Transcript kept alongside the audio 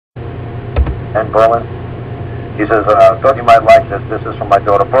and Berlin. He says, thought you might like this. This is from my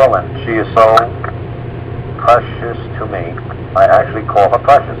daughter Berlin. She is so precious to me. I actually call her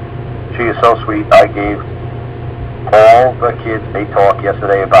precious. She is so sweet. I gave all the kids a talk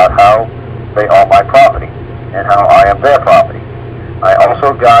yesterday about how they are my property and how I am their property. I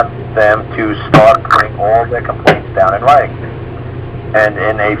also got them to start putting all their complaints down in writing. And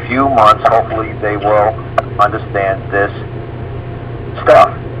in a few months, hopefully, they will understand this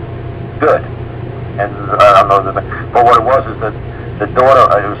stuff. Good. And I don't know, but what it was is that the daughter,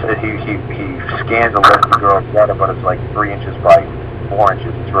 he scanned the little girl's letter, but it's like 3 inches by 4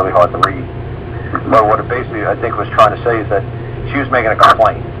 inches. It's really hard to read. But what it basically, I think, was trying to say is that she was making a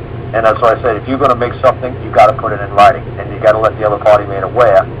complaint. And that's why I said, if you're going to make something, you got to put it in writing, and you got to let the other party be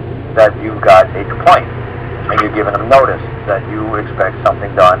aware that you've got a complaint, and you're giving them notice that you expect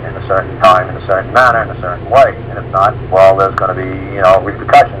something done in a certain time, in a certain manner, in a certain way. And if not, well, there's going to be,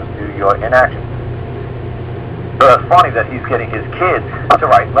 repercussions to your inaction. So it's funny that he's getting his kids to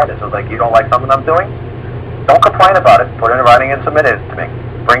write letters. So it's like, you don't like something I'm doing? Don't complain about it. Put it in writing and submit it to me.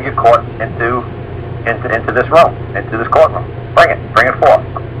 Bring your court into this room, into this courtroom. Bring it forth.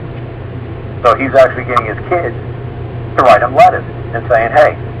 So he's actually getting his kids to write him letters and saying,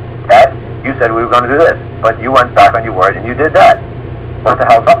 hey, Dad, you said we were going to do this, but you went back on your word and you did that. What the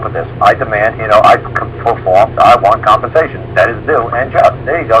hell's up with this? I demand, I performed, I want compensation. That is due and just.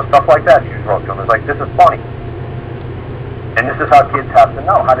 There you go, stuff like that. She wrote to him. It's like, this is funny. And this is how kids have to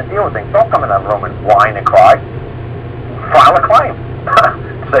know how to deal with things. Don't come in that room and whine and cry. File a claim.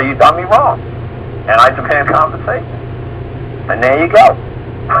 Say you done me wrong. And I demand compensation. And there you go.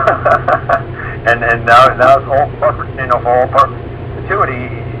 and now it's all perfect, for all perpetuity,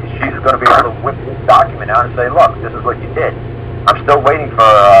 she's going to be able to whip this document out and say, look, this is what you did. I'm still waiting for,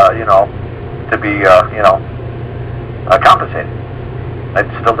 to be, compensated. I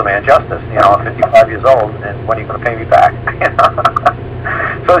still demand justice. I'm 55 years old, and when are you going to pay me back?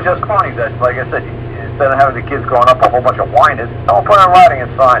 So it's just funny that, like I said, instead of having the kids growing up a whole bunch of whiners, don't put it in writing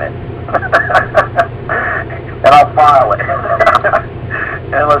and sign it. And I'll file it.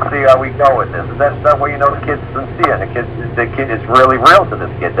 And let's see how we go with this. That's where the kid's sincere. The kid is really real to this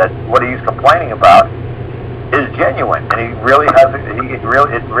kid. That what he's complaining about is genuine, and it really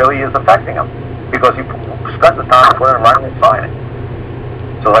is affecting him because he spent the time to put it in writing and sign it.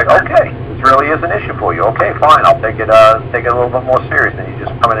 So like, okay, this really is an issue for you. Okay, fine, I'll take it a little bit more serious than you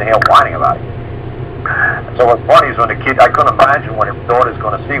just coming in here whining about it. So what's funny is when the kid, I couldn't imagine what his daughter's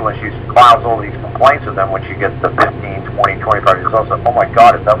going to see when she files all these complaints with them when she gets to 15, 20, 25 years old. So, oh my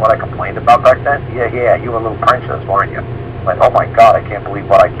God, is that what I complained about back then? Yeah, you were a little princess, weren't you? Like, oh my God, I can't believe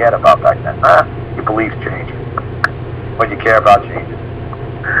what I cared about back then. Your beliefs change. What you care about changes.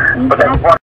 But that's funny.